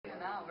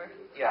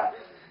Yeah.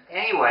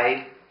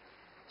 Anyway,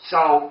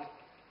 so,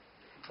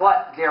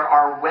 but there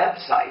are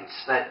websites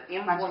that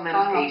implement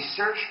a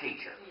search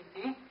feature.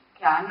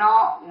 Che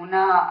hanno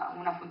una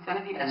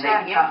funzione di And they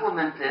ricerca.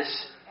 implement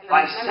this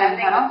by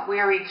sending a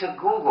query to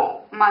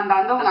Google.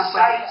 Mandando The una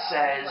site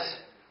query. says,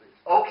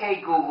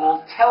 okay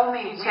Google, tell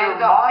me where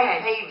Dicendo, my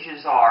ok,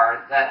 pages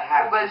are that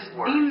have this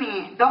Google, word.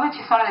 dimmi dove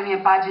ci sono le mie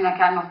pagine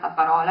che hanno sta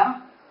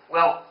parola.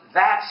 Well,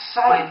 that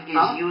site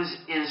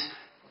Questo. is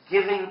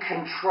giving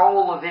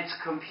control of its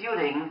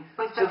computing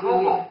to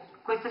Google.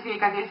 Questo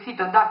significa che il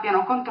sito dà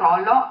pieno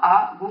controllo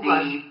a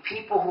Google. The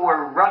people who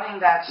are running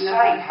that Le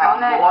site have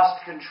persone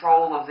lost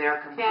control of their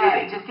che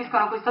computing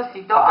gestiscono questo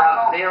sito about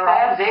hanno their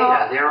own perso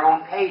data, their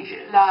own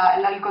pages.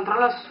 il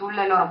controllo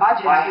sulle loro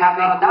pagine, By sui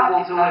having loro dati,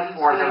 Google do it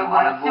for sulle them loro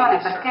on a azioni, Google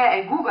perché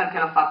è Google che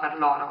lo fa per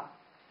loro.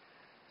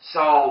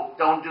 So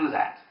don't do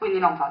that. Quindi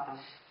non fatelo.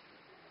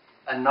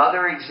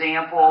 Another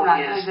example Un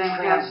altro is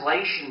esempio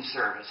translation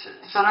services.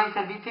 sono i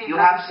servizi di You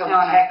have some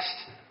traduzione.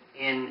 text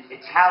in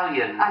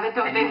Italian Avete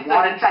un and you testo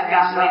want in it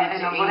italiano translated e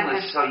to lo volete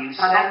English, so you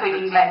tradotto send in the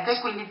inglese,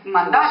 text quindi to a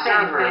mandate il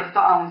server, testo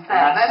a un and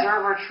that server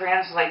server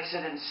translates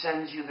it and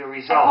sends you the e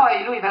result.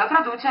 poi lui ve lo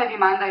traduce e vi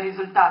manda il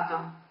risultato.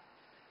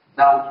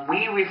 Now,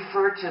 we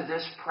refer to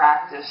this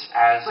practice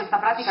as Questa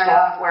pratica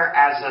software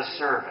as a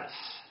service.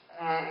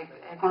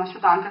 È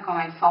conosciuto anche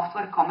come il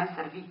software come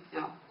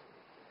servizio.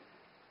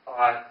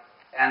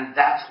 And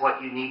that's what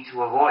you need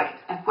to avoid.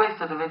 È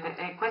questo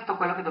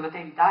quello che dovete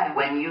evitare.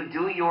 When you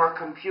do your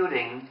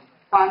computing,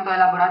 Quando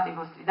elaborate i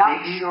vostri make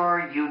dati,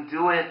 sure you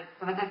do it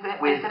dovete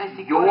with essere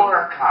sicuri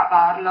your di copy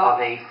farlo of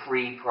a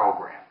free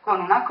program. con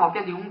una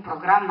copia di un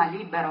programma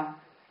libero,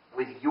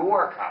 With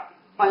your copy.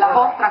 con la your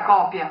vostra own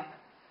copia.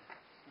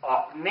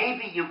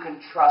 Maybe you can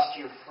trust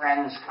your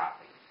friend's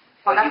copy.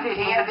 Può But darsi you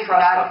che can't potete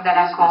trust a fidarvi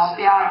della business's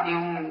copia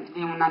copy.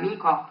 di un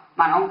amico,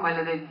 ma non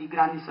quelle di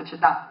grandi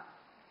società.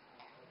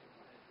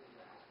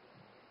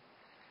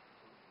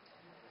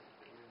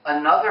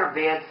 Another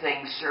bad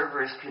thing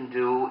servers can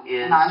do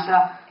is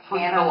Un'altra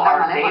handle funzionalità our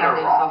malevola data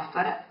del wrong.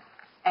 software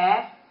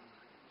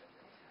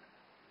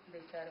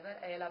dei server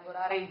è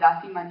elaborare i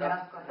dati in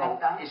maniera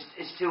scorretta,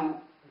 Is to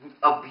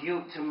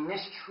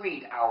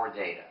mistreat our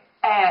data.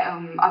 è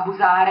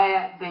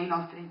abusare dei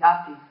nostri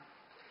dati.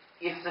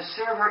 If the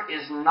server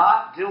is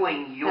not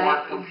doing your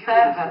il computing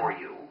server for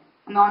you,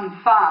 non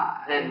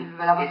fa then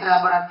la vostra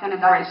elaborazione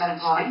for dati per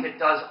instance, if voi it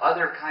does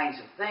other kinds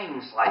of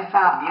things like e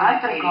fa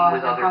altre communicating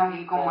with cose, other come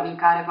people,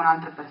 comunicare con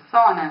altre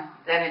persone,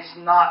 then it's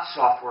not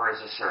software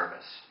as a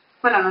service.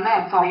 quello non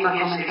è The software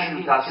previous come issue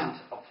servizio. doesn't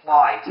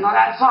apply to Non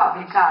that si può service.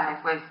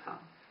 applicare questo.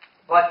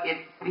 But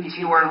if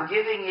you are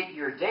giving it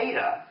your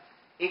data,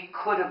 it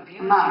could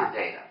abuse Ma your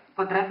data.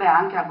 potrebbe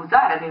anche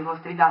abusare dei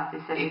vostri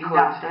dati se li It date.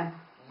 could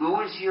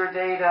lose your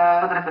data,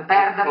 Potrebbe it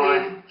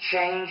perderli, could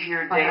change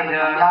your potrebbe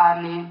data,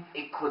 cambiarli,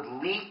 it could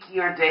leak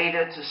your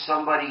data to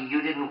somebody you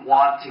didn't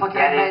want to get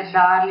potrebbe it,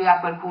 darli a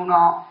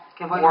qualcuno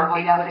che voi non or it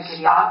vogliate could che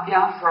li stop you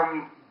abbia,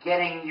 from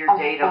getting your o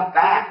data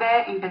back.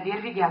 potrebbe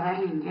impedirvi di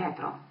averli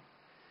indietro.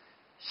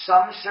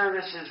 Some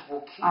services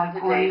will keep the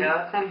Alcuni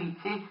data,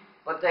 servizi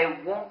but they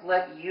won't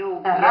let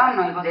you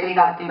terranno i get the vostri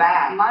data dati,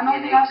 back ma non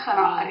in vi a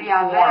lasciano clean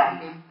riaverli.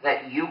 form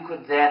that you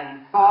could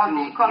then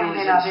Così come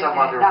use ve in some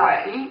other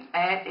way. l'avete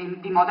dati,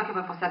 di modo che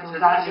voi possiate So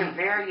these are usarli.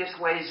 various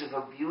ways of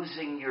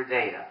abusing your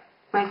data.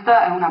 Questo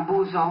è un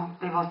abuso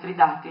dei vostri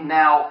dati.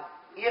 Now,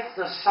 if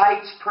the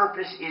site's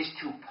purpose is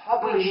to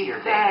publish Quindi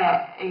your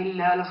data,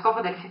 se lo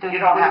scopo del sito è you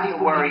don't quello have di to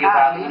worry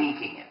about pubblicarli,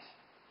 leaking it.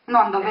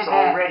 non It's dovete,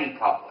 already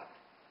public.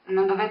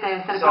 non dovete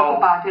essere So,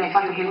 preoccupati del if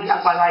fatto you che use sia a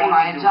qualcuno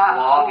site è to do già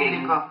blogging,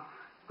 pubblico.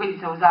 Quindi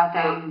se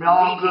usate The un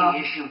blog, leaking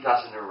issue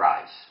doesn't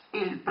arise.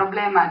 il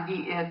problema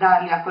di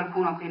darli a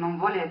qualcuno che non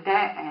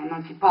volete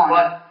non si pone.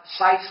 But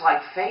sites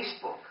like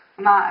Facebook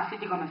Ma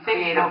siti come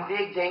create a Facebook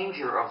big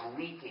danger of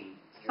leaking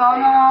your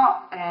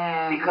data.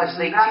 sono Because un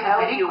they grande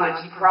tell you pericolo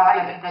it's di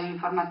private. questa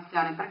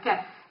informazione,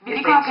 perché vi If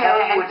dicono they che tell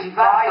è you it's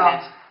privato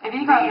private, e vi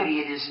dicono maybe che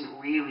it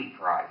isn't really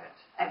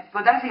private.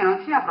 può darsi che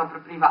non sia proprio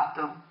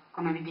privato,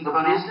 come vi The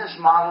dicono. business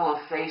model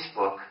of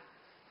Facebook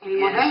Il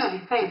modello di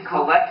is to Facebook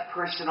collect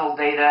personal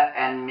data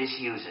and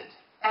misuse it.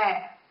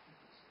 è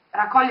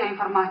raccogliere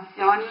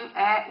informazioni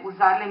e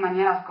usarle in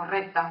maniera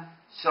scorretta.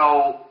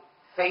 So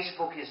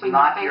Facebook is Quindi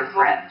not your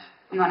Facebook friend.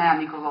 non è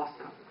amico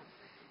vostro.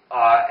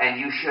 And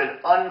you should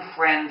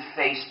unfriend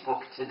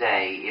Facebook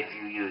today if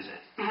you use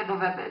it.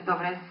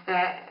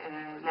 Dovreste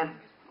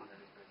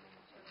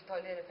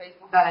togliere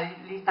Facebook dalla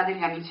lista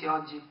degli amici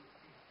oggi.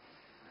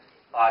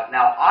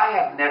 Now, I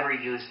have never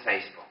used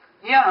Facebook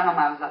Io non ho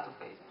mai usato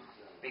Facebook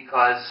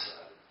because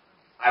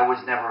I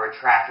was never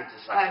attracted to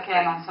such a perché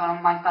thing. non sono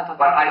mai stato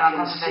But attratto I da can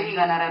una cosa del see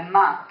genere,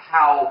 ma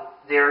how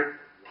they're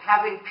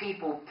having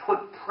people put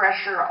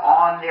pressure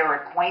on their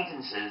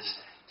acquaintances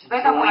to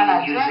vedo come join la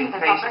in using gente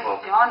fa Facebook,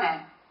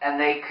 pressione and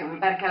they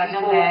perché la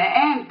people gente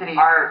entri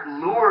are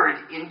lured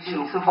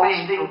into su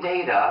posting Facebook.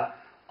 data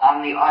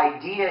on the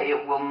idea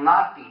it will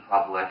not be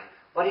public,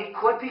 but it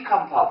could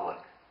become public.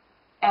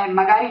 e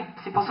magari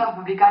si possono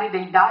pubblicare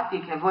dei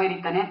dati che voi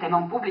ritenete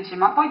non pubblici,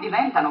 ma poi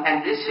diventano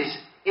And this pubblici.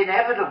 is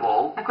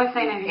inevitable E questo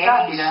è in any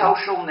inevitabile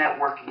social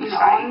networking in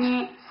site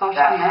ogni social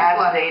that has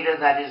network data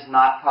that is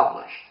not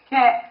published.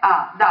 che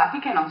ha dati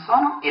che non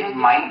sono It resi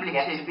might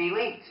get to pubblici. be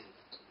leaked.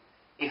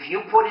 If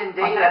you put in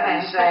data Potrebbe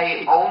and say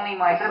esserci, only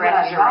my potrebbero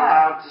friends are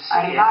allowed to see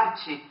it,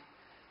 arrivarci.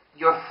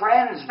 your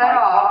friends might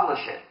Però,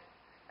 publish it.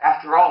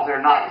 After all,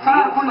 they're not solo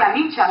real alcuni friends.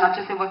 amici hanno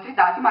accesso ai vostri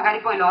dati, magari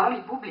poi loro li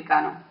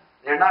pubblicano.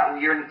 They're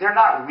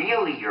not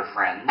really your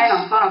friends. E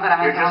non sono They're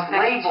veramente just vostri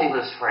labeled amici,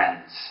 as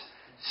friends.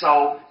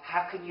 So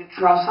how can you non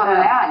trust sono them?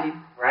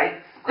 leali.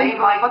 Right? Quindi They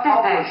come might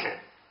publish potete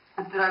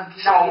it. fidarvi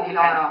So di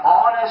an loro?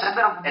 honest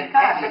Potrebbero and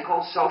pubblicarli.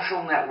 ethical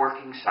social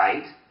networking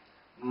site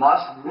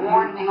must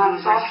warn the Una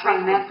users social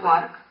frequently.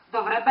 network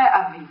dovrebbe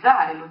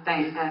avvisare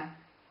l'utente.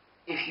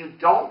 If you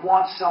don't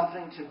want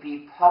something to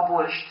be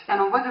published, Se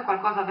non vuoi che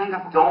qualcosa venga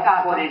don't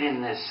pubblicato, put it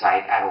in this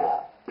site at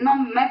all.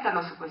 non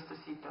metterlo su questo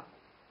sito.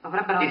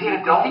 Dovrebbero If dire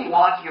you don't così.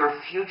 want your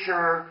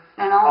future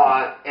Se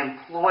non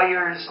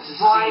employers to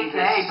vuoi see che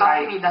this i site,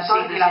 prossimi to see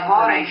datori di this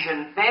lavoro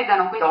information,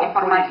 vedano questa don't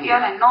put it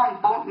informazione,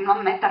 here.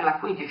 non metterla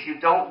qui. If you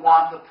don't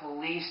want the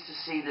police to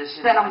see this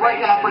Se non vuoi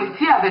che la information,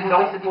 polizia veda don't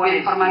questo tipo put di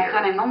it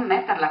informazione, here. non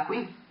metterla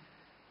qui.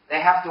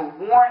 They have to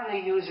warn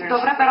the users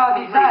Dovrebbero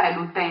avvisare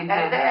frequently, l'utente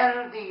and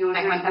then the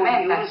users will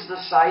frequentemente. use the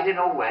site in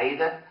a way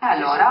that E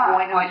allora isn't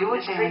going poi gli to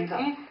mistreat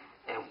them.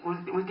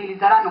 utenti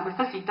utilizzeranno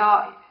questo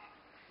sito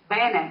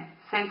bene,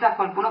 senza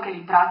qualcuno che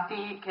li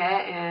tratti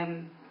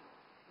che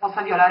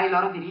possa violare i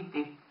loro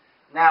diritti.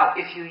 Now,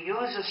 if you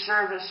use a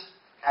service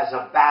as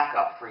a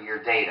backup for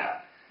your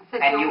data, Se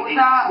and si you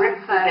usa un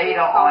encrypt the service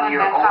data come on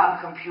your own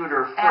backup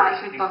computer e hai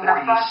first before you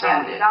crittografato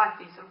send i it,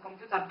 dati sul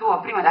computer tuo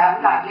prima di that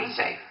might be mandarli,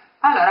 safe.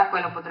 allora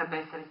quello potrebbe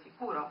essere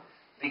sicuro.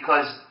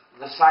 Because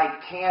the site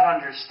can't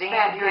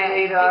understand your Perché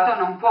il data, sito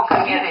non può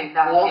capire i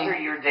can't alter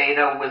dati, your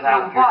data non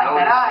without può your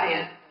noticing alterare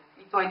it,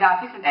 i tuoi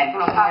dati senza che and tu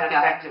lo can't sappia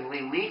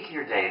effectively leak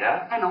your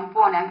data. e non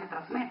può neanche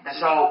trasmetterli.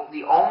 So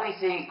the only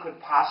thing it could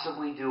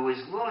possibly do is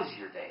lose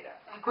your data.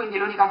 E quindi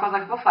l'unica cosa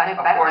che può fare è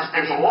Of course,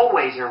 there's perderli.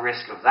 always a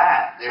risk of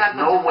that. There's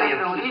Certo, no c'è way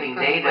sempre of un keeping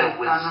rischio di data questo,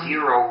 with non-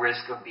 zero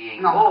risk of being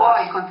Non puoi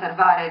lost.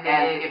 conservare And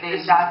if dei this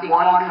is dati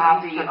one con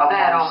copy rischio among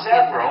zero di essere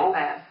several,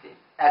 persi.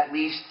 at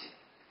least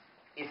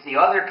if the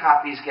other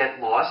copies get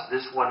lost,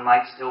 this one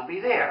might still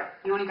be there.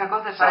 L'unica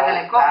cosa è So fare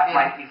delle that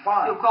might copie, be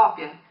fine. più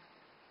copie,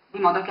 di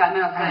modo che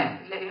almeno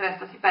se il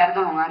resto si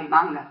perdono una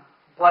rimanga.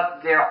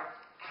 But there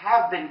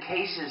have been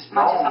cases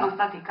Ma ci sono known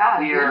stati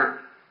casi where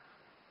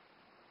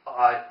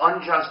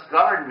unjust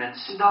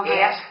governments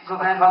dove ask a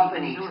governi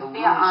company to ingiusti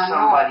lose hanno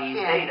somebody's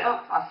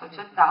chiesto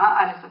data.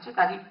 alle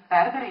società di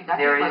perdere i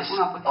dati There di is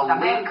qualcuno a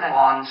link appositamente.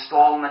 on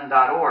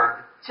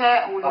Stallman.org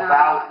C'è un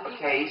about a link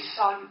case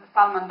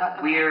Stallman.org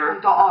where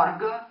di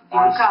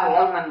on un caso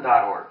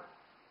Stallman.org.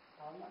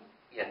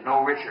 Yeah,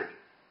 no Richard.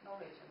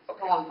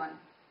 Stallman.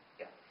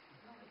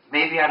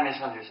 Maybe I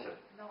misunderstood.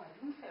 No, I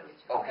didn't say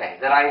Richard. Okay,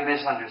 then I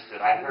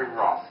misunderstood. I heard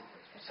wrong.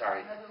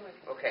 Sorry.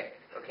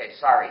 Okay,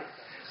 sorry.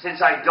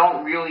 Since I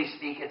don't really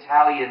speak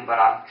Italian, but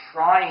I'm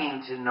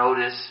trying to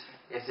notice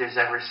if there's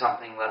ever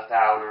something left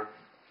out, or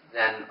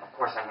then of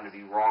course I'm going to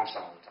be wrong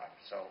some of the time.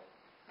 So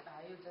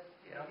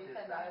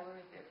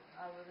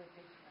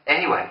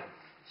anyway,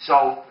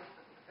 so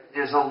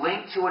there's a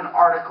link to an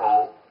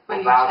article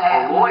Quindi about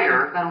c'è a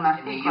lawyer per un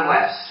in the articolo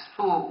U.S.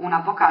 su un who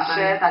avvocato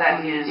negli said Stati that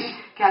his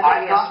Uniti che ha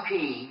detto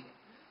ISP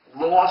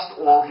lost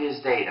all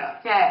his data,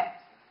 che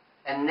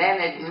and then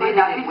i suoi admitted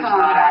dati it was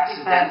sono not andati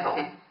accidental.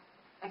 persi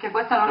e che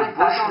questo non The è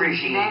stato Bush un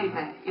regime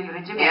incidente. Il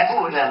regime asked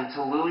Bush them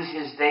to lose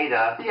his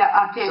data gli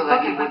ha so chiesto that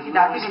he che would questi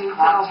dati lose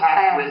venissero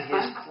contact with his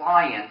persi,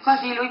 clients.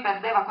 così lui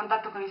perdeva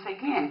contatto con i suoi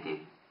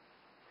clienti.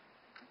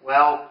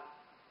 Well,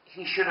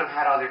 he should have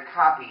had other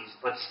copies,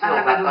 but still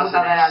Avrebbe that dovuto doesn't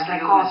avere altre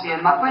excuse copie,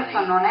 the ma questo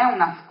company. non è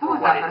una for scusa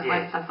what it per did.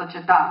 questa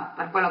società,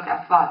 per quello che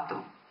ha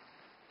fatto.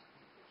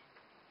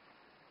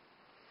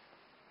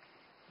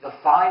 The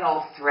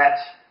final threat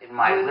in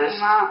my list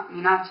L'ultima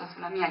minaccia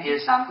sulla mia is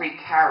lista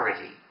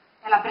precarity.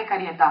 è la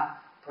precarietà.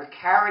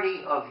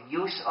 Precarity of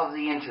use of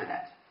the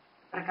internet.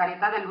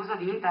 Precarietà dell'uso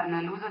di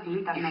internet, l'uso di If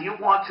internet. you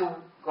want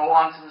to go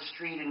onto the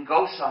street and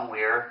go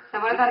somewhere, Se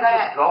you volete can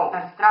andare just go.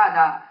 per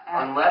strada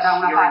Unless da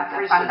una you're in parte,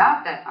 prison,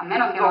 andate, a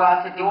meno you che can go non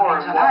out the siete door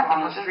and walk imprigionati, on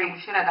the potete street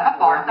uscire dalla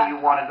porta wherever you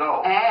want to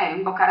go. e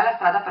imboccare la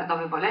strada per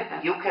dove volete.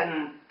 You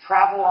can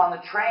travel on the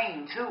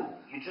train too.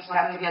 You just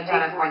have Potete to pay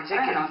viaggiare for a col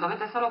treno, ticket.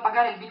 dovete solo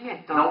pagare il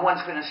biglietto. No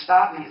one's going to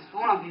stop you.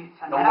 Nessuno vi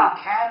No one fermerà,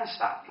 can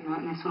stop you.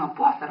 nessuno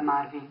può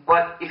fermarvi.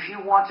 But if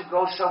you want to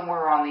go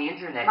somewhere on the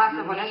internet, Ma se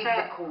you need volete the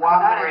andare da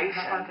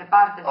cooperation qualche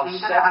parte su of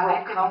internet several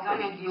avete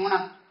bisogno di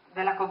companies.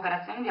 della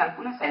cooperazione di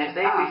alcune And if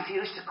they società.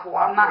 refuse to Ma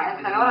cooperate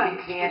with se loro you,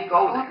 you si can't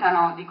go there.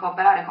 rifiutano di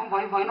cooperare con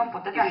voi, voi non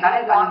potete If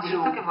andare you want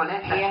all'indirizzo to che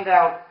volete. hand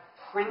out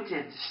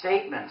printed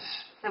statements,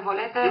 Se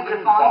volete you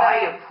can buy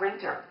diffondere a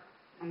printer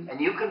and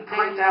you can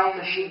print out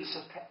the sheets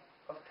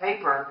of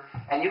paper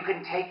and you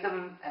can take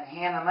them and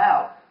hand them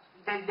out.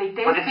 dei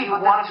But if testi you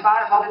want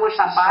potete to publish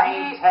the stamparli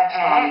same text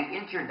on e the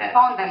internet,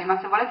 diffonderli, ma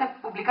se volete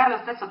pubblicare lo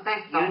stesso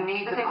testo, you le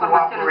need stesse the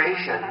informazioni su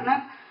cooperation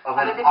internet, of an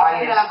avete bisogno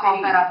della ISP.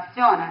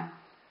 cooperazione.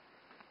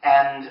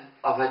 And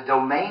of a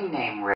domain name